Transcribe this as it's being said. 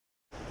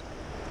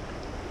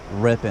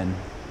ripping,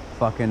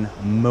 fucking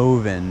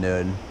moving,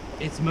 dude.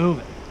 It's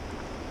moving.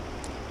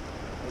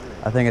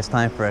 I think it's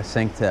time for a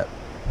sink tip.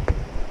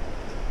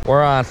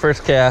 We're on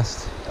first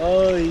cast.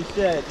 Holy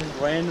shit,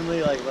 just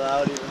randomly, like,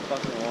 without even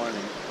fucking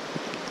warning.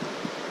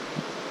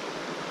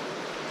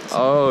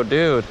 Oh,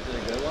 dude. Is it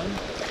a good one?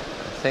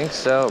 I think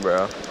so,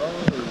 bro.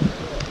 Holy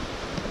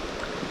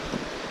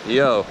shit.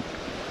 Yo.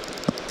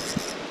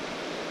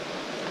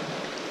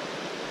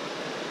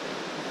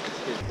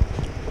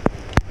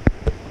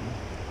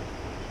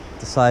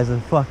 Decides to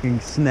fucking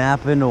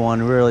snap into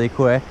one really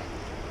quick.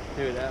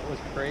 Dude, that was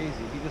crazy.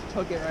 He just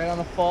took it right on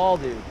the fall,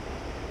 dude.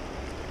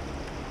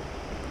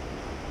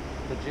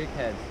 The jig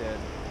heads, dude.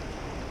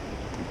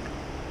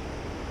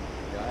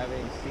 Yo, I haven't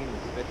even seen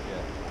this fish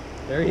yet.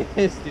 There he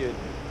is, dude.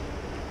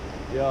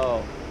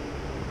 Yo.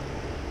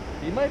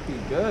 He might be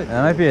good.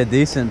 That might be a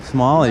decent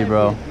smallie,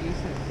 bro.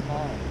 Decent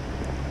smallie.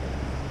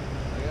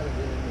 I gotta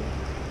get into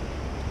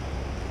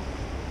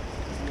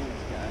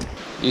this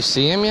guy. You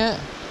see him yet?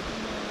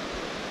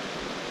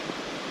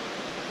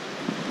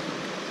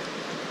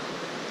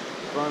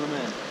 Burn him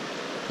in.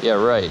 Yeah,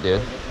 right,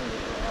 dude.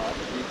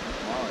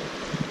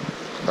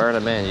 Burn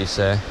him in, you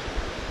say?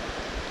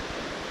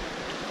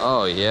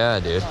 Oh, yeah,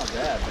 dude. Not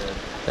bad, dude.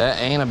 That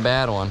ain't a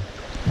bad one.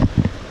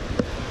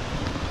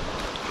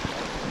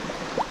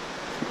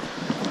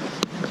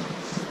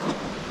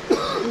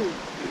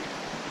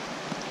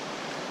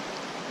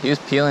 He was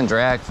peeling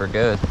drag for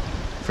good,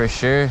 for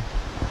sure.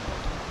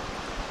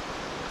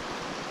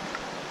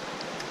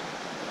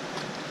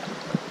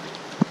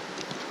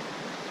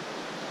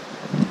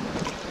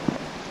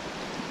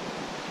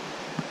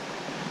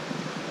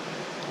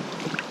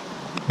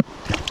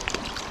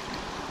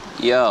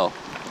 Yo,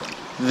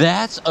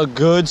 that's a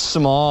good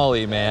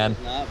smallie, man.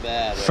 Not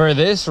bad. Right? For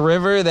this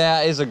river,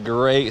 that is a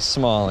great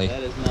smallie.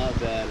 That is not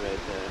bad right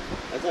there.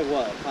 That's like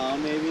what, a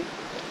pound maybe?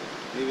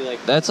 Maybe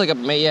like... That's like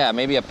yeah,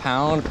 maybe a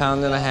pound,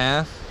 pound and a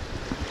half.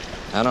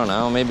 I don't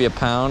know, maybe a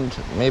pound,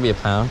 maybe a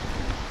pound.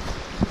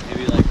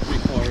 Maybe like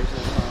 3/4 of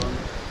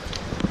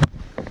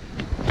a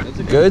pound. That's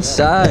a Good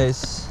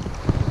size.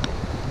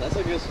 That's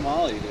a good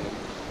smallie, dude.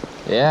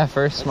 Yeah,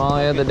 first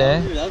smallie of the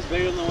day. Dude, that was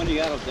bigger than the one you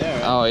got up there.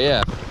 Right? Oh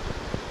yeah.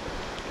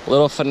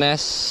 Little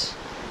finesse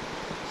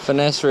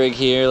rig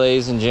here,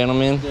 ladies and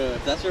gentlemen. Dude,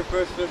 if that's your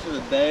first fish of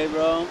the day,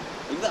 bro, look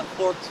at that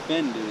forked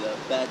fin, dude.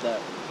 That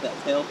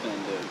tail fin,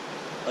 dude.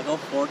 Like how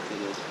forked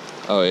it is.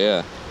 Oh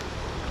yeah.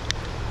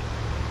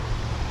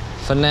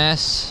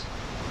 Finesse.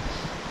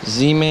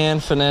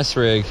 Z-Man finesse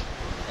rig.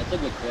 That's a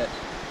good fish.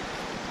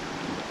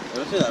 I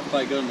would say that'd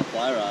fight good on the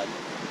fly rod.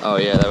 Oh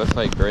yeah, that would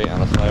fight great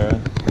on a fly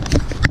rod.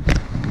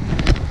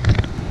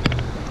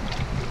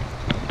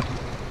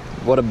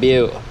 What a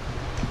beaut.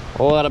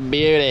 What a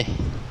beauty.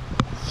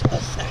 So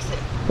sexy.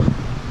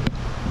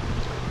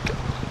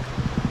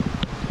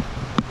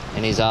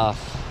 And he's off.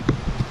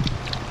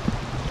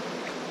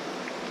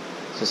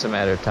 It's just a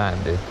matter of time,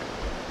 dude.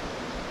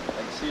 I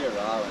can see it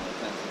raw when it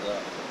tenses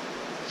up.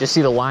 Just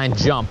see the line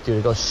jump, dude.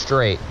 It goes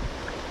straight.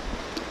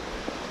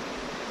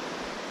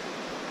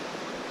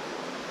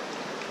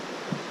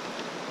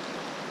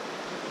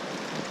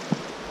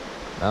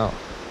 Oh.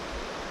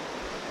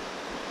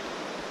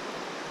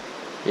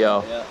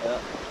 Yo. Yeah, yeah.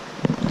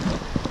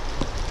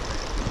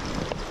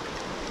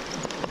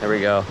 There we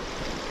go.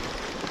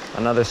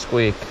 Another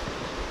squeak.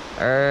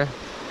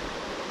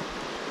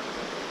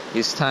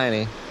 He's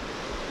tiny.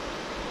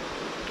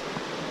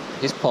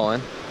 He's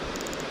pulling.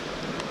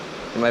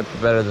 He might be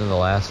better than the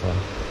last one.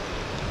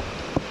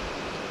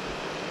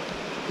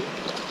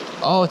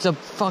 Oh, it's a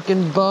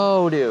fucking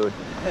bow, dude.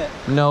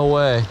 No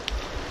way.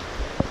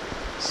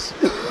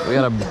 We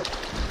got a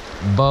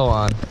bow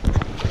on.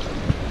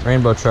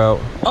 Rainbow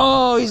trout.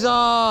 Oh, he's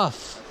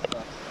off.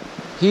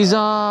 He's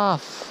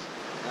off.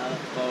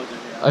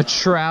 A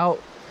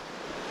trout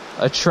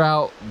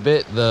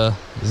bit the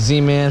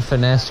Z-Man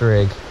finesse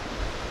rig.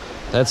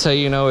 That's how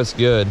you know it's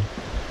good.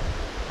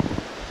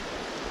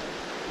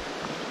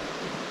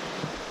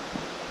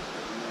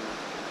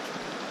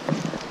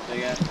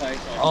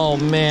 Oh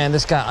man,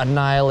 this got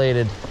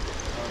annihilated.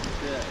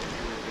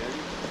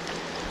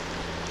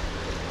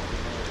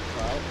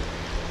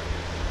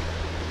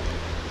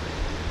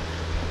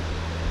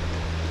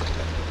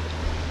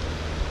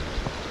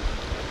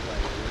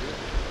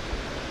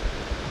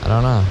 I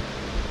don't know.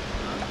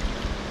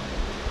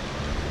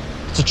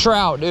 It's a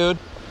trout, dude.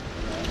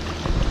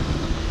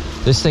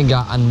 This thing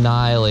got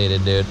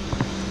annihilated, dude.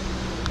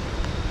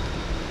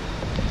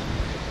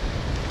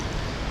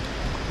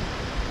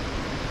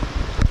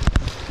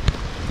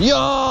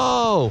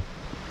 Yo!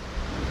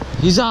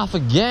 He's off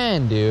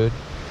again, dude.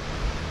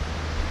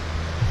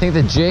 I think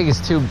the jig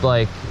is too,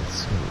 like,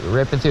 it's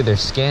ripping through their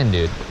skin,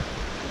 dude.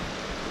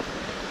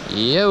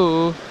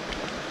 Yo!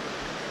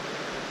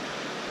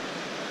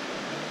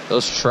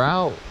 Those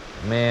trout,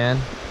 man.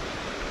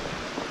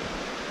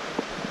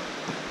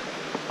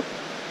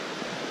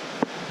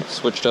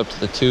 Switched up to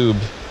the tube.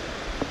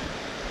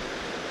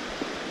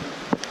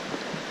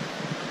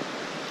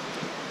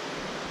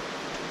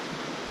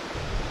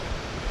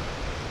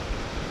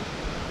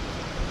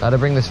 Gotta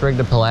bring this rig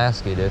to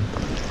Pulaski, dude.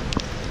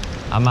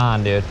 I'm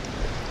on, dude.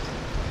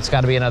 It's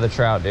gotta be another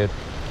trout, dude.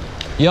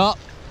 Yup.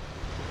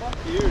 Fuck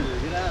you,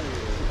 dude. Get out of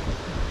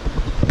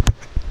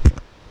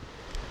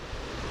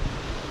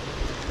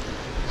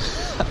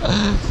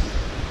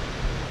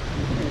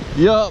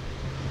here. Yup.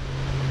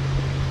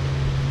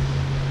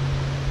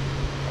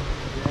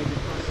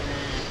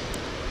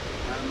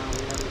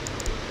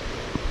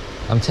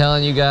 I'm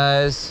telling you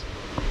guys,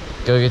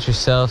 go get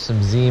yourself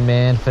some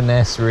Z-Man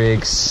finesse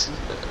rigs.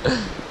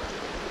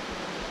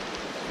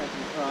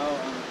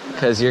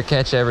 Cause you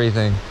catch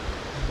everything.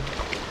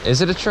 Is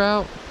it a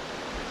trout?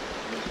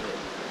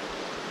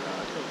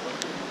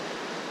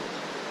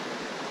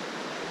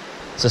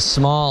 It's a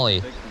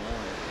smallie.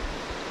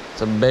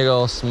 It's a big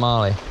old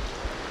smallie.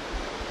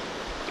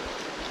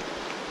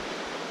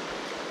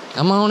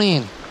 Come on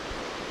in.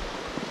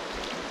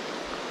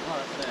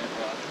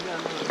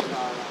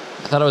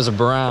 I thought it was a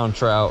brown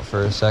trout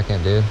for a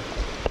second, dude.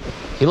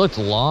 He looked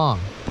long.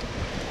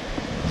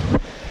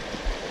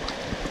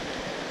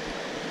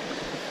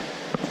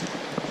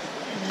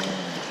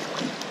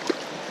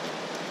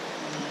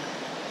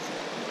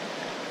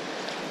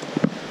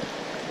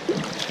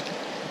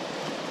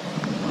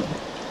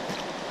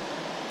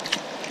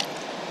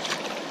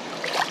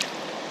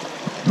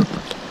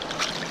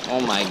 Oh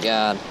my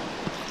God.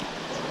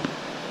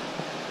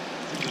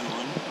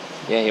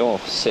 Yeah, he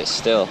won't sit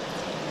still.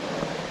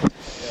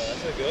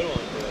 That's a good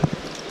one,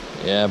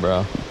 dude. Yeah,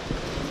 bro.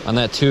 On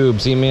that tube,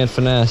 Z-Man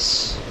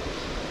finesse.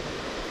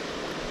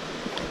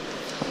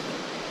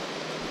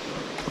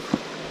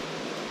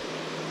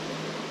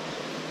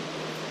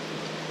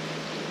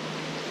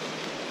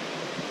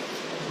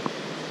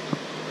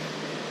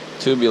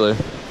 Tubular.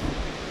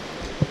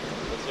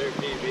 What's your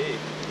PB?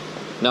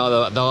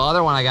 No, the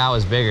other one I got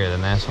was bigger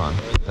than this one.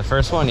 The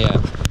first one,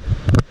 yeah.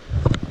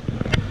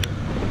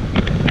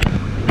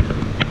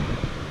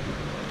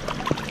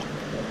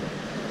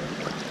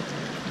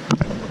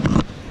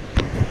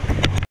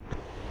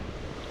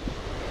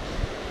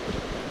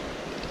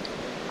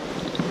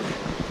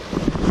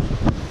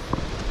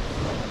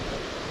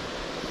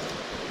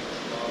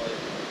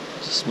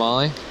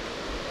 Smallie.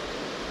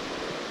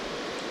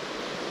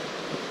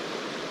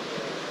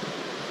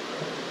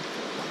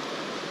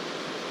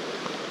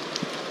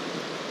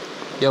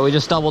 Yo, we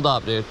just doubled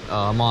up, dude.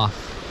 I'm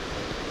off.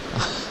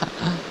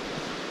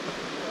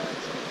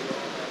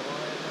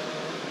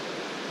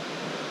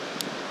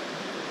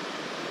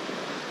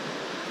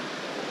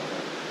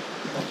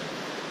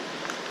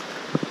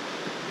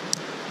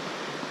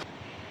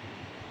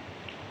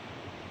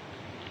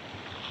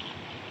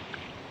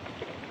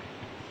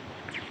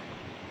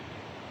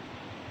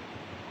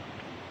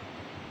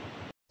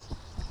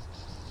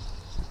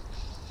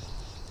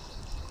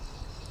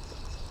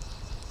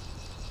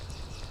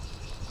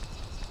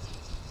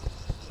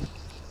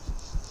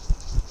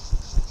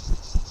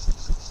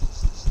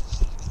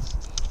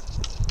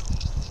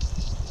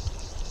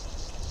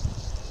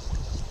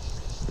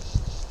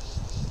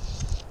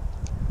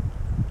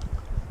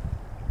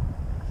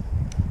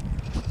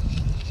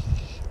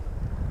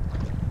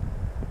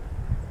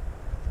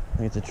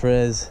 I think it's a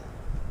Trez.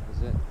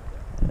 Is it?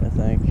 I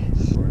think.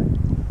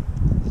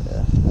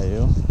 Yeah, are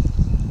you?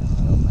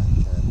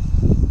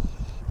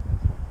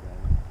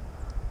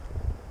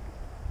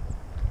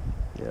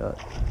 Yeah.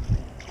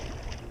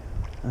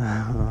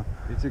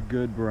 It's a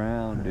good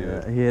brown, dude.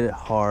 Yeah, he hit it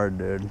hard,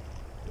 dude.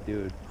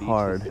 Dude, beat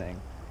hard. this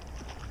thing.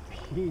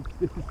 Beat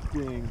this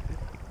thing.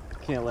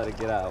 Can't let it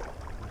get out.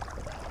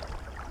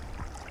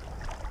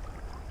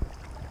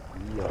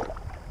 Yo.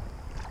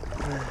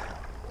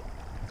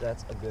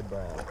 That's a good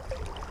brown.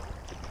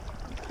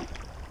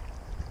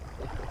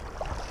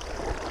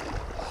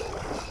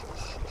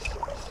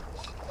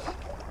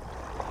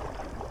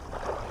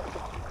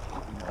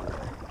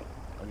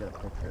 I'll get a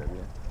picture of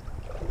you.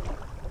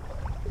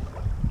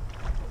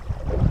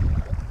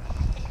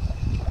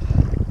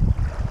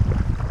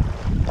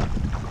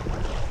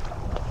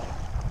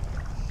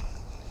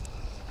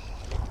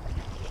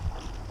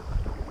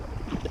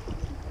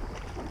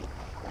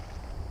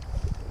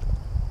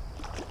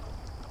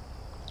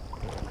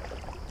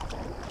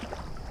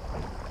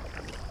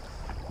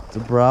 It's a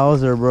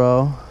browser,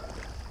 bro.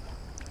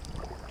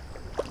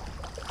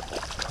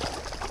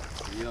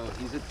 Yo,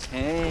 he's a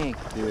tank,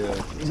 dude.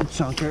 He's a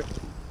chunker.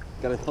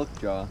 Got a hook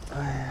jaw.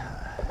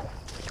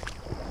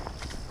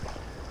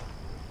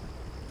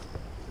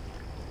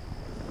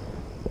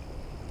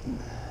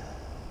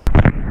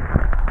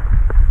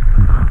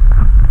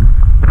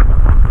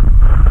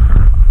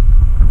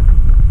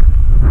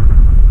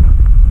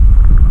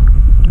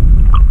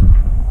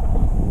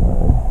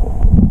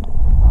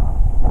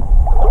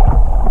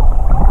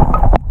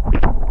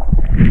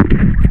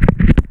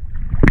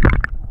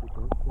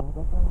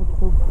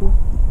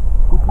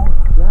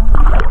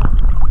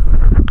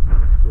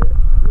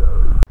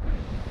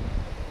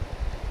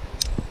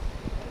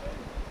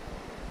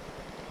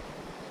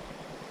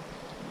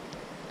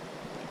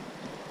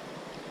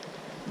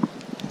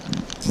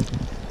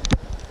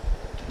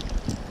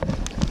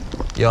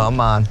 Yo, I'm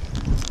on.